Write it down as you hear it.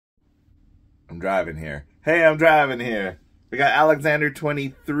I'm driving here. Hey, I'm driving here. We got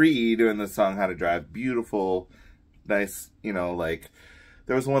Alexander23 doing the song How to Drive. Beautiful, nice, you know, like,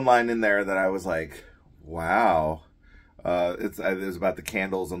 there was one line in there that I was like, wow. It was about the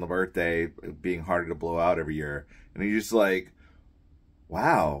candles on the birthday being harder to blow out every year. And you're just like,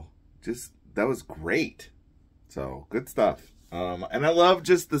 wow, that was great. So, good stuff. And I love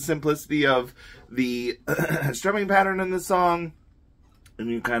just the simplicity of the strumming pattern in the song. And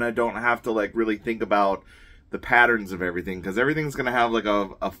you kind of don't have to, like, really think about the patterns of everything, because everything's going to have, like, a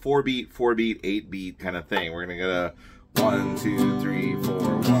 4-beat, 4-beat, 8-beat kind of thing. We're going to get a 1, 2, 3, 4,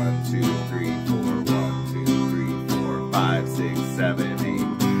 1, 2, 3, 4, 1, 2, 3, 4, 5, 6, 7,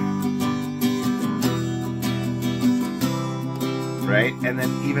 8. Right? And then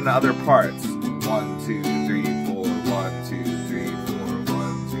even the other parts. 1, 2, 3, 4, 1, 2, 3, 4,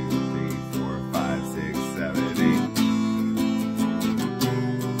 1, 2, 3, 4, 5, 6, 7, 8.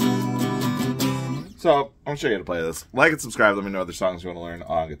 So, I'm going to show you how to play this. Like and subscribe. Let me know other songs you want to learn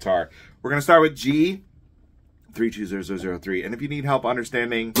on guitar. We're going to start with G, 320003. And if you need help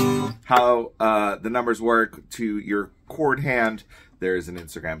understanding how the numbers work to your chord hand, there's an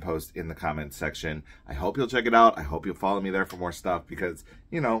Instagram post in the comments section. I hope you'll check it out. I hope you'll follow me there for more stuff because,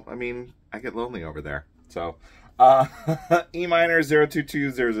 you know, I mean, I get lonely over there. So, E minor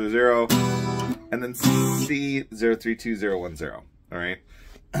 022000 and then C 032010. All right.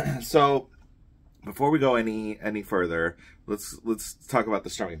 So, before we go any further, let's talk about the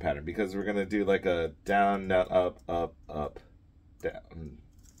strumming pattern, because we're gonna do like a down, down, up, up, up, down,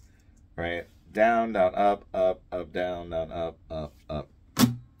 right? Down, down, up, up, up, down, up, up.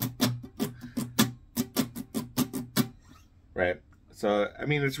 Right? So I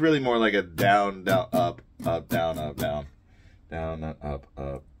mean, it's really more like a down, down, up, up, down, down, up,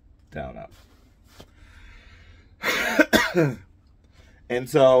 down, up. And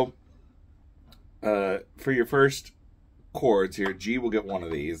so, for your first chords here, G will get one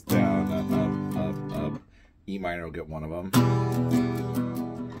of these. Down, up. E minor will get one of them.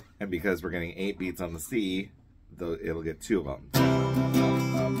 And because we're getting 8 beats on the C, it'll get 2 of them.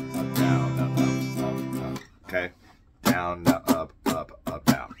 Down, up, down, up. Okay? Down, up,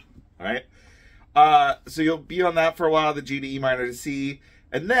 down. Alright? So you'll be on that for a while, the G to E minor to C.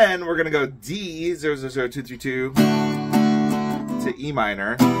 And then we're going to go D, 000232 to E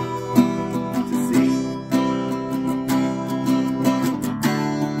minor.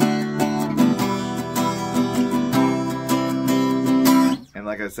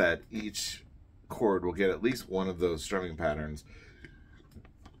 Like I said, each chord will get at least one of those strumming patterns.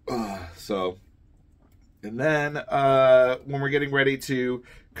 So, and then when we're getting ready to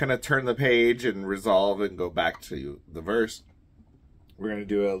kind of turn the page and resolve and go back to the verse, we're going to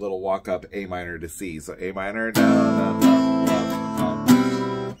do a little walk up A minor to C. So A minor, down,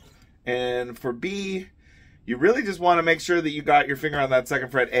 up. And for B, you really just want to make sure that you got your finger on that second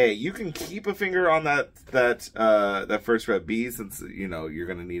fret A. You can keep a finger on that first fret B, since you know you're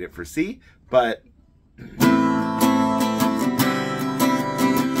going to need it for C. But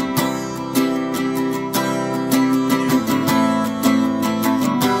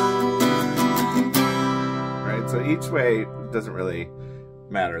right, so each way doesn't really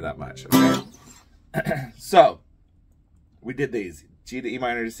matter that much. Okay, so we did these: G to E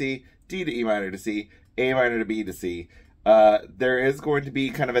minor to C, D to E minor to C, A minor to B to C. There is going to be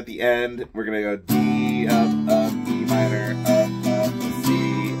kind of at the end, we're going to go D, up, E minor, up,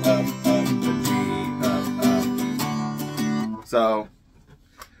 C, up, G, up. So,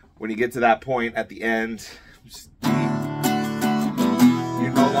 when you get to that point at the end, just D.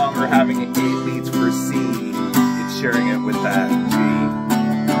 You're no longer having 8 beats for C. It's sharing it with that G.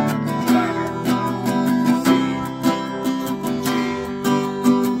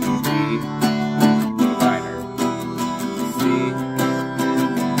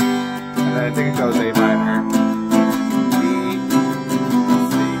 I think it goes A minor, B,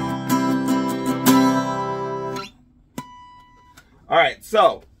 C. Alright,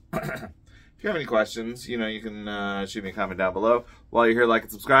 so, if you have any questions, you know, you can shoot me a comment down below. While you're here, like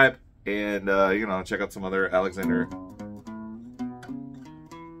and subscribe, and, you know, check out some other Alexander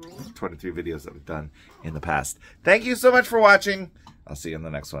 23 videos that we've done in the past. Thank you so much for watching. I'll see you in the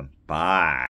next one. Bye.